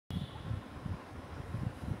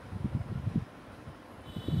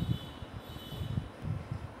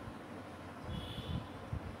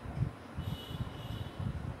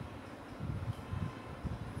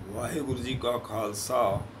वाहिगुरु जी का खालसा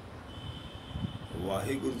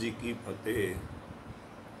वाहिगुरु जी की फतेह।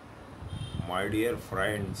 My dear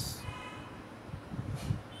friends,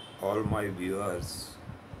 all my viewers,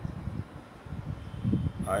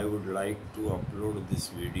 I would like to upload this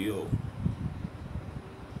video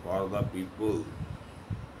for the people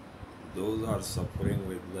those are suffering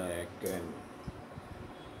with the acne.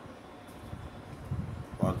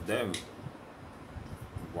 For them,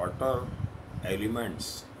 water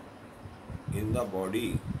elements in the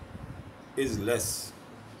body is less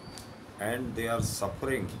and they are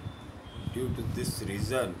suffering due to this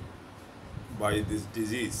reason by this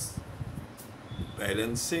disease.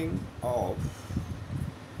 Balancing of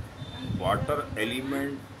water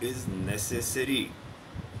element is necessary,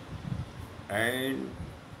 and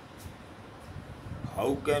how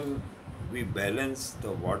can we balance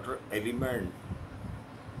the water element?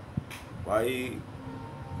 By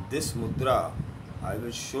this mudra I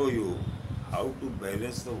will show you how to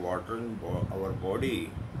balance the water in our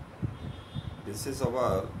body. This is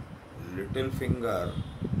our little finger.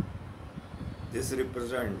 This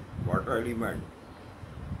represents water element,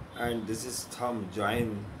 and this is thumb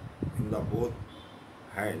join in the both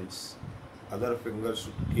hands. Other finger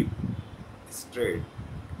should keep straight,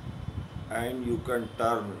 and you can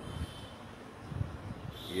turn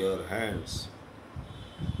your hands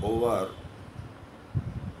over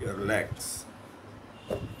your legs.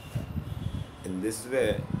 In this way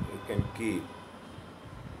you can keep.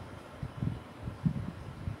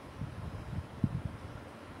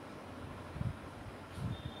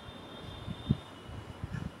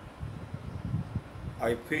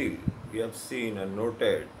 I feel you have seen and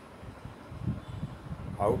noted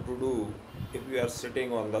how to do. If you are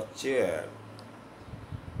sitting on the chair,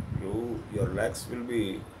 your legs will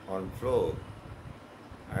be on floor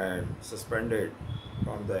and suspended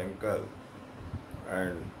from the ankle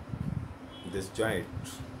and this joint.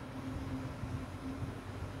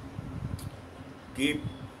 Keep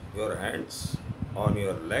your hands on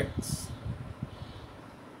your legs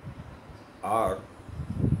or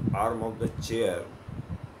arm of the chair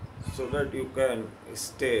so that you can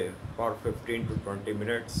stay for 15 to 20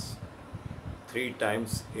 minutes 3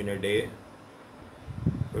 times in a day.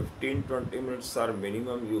 15-20 minutes are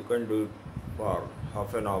minimum. You can do it for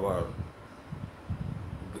half an hour.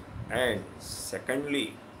 And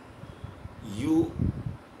secondly, you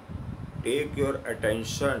take your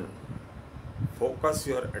attention, focus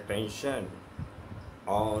your attention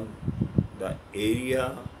on the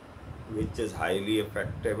area which is highly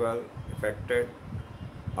affected,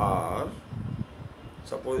 or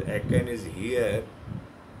suppose acne is here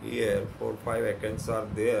 4-5 acnes are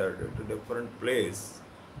there at a different place.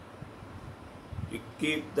 You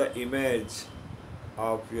keep the image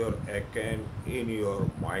of your acne in your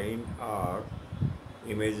mind, or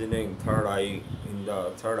imagining third eye, in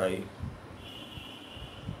the third eye,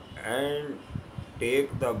 and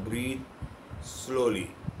take the breath slowly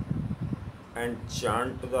and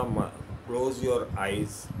chant the close your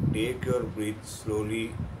eyes, take your breath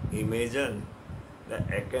slowly, imagine the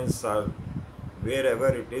acnes are wherever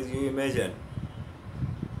it is you imagine,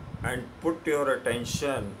 and put your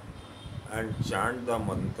attention and chant the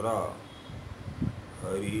mantra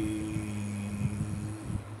Hari.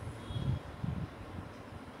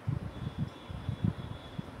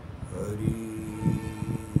 Hari.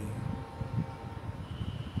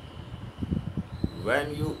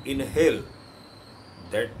 When you inhale,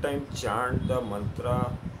 that time chant the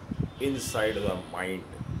mantra inside the mind.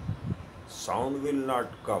 Sound will not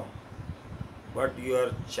come, but you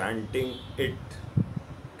are chanting it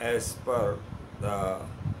as per the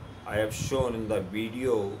I have shown in the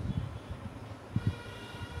video.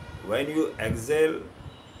 When you exhale,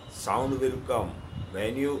 sound will come.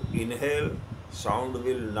 When you inhale, sound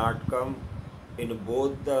will not come. In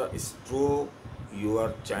both the stroke, you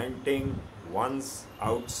are chanting once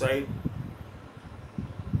outside.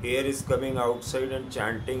 Air is coming outside and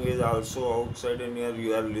chanting is also outside, and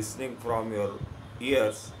you are listening from your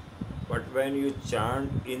ears. But when you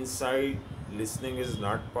chant inside, listening is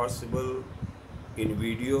not possible. In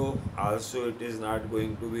video also it is not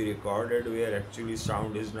going to be recorded, where actually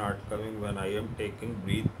sound is not coming when I am taking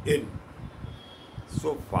breath in.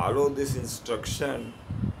 So follow this instruction,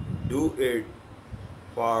 do it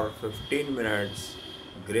for 15 minutes,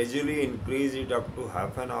 gradually increase it up to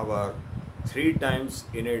half an hour, 3 times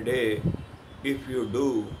in a day. If you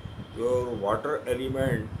do, your water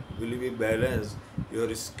element will be balanced,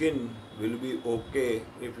 your skin will be okay.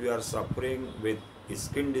 If you are suffering with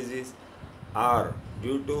skin disease or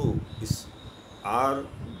due to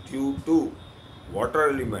water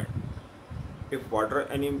element, if water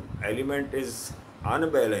element is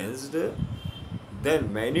unbalanced,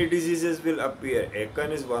 then many diseases will appear.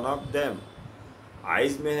 Acne is one of them.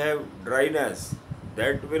 Eyes may have dryness,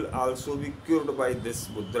 that will also be cured by this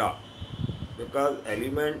mudra, because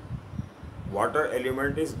water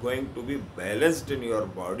element is going to be balanced in your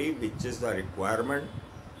body, which is the requirement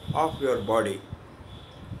of your body.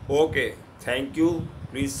 Okay, thank you.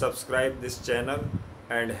 Please subscribe this channel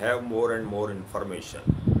and have more and more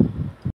information.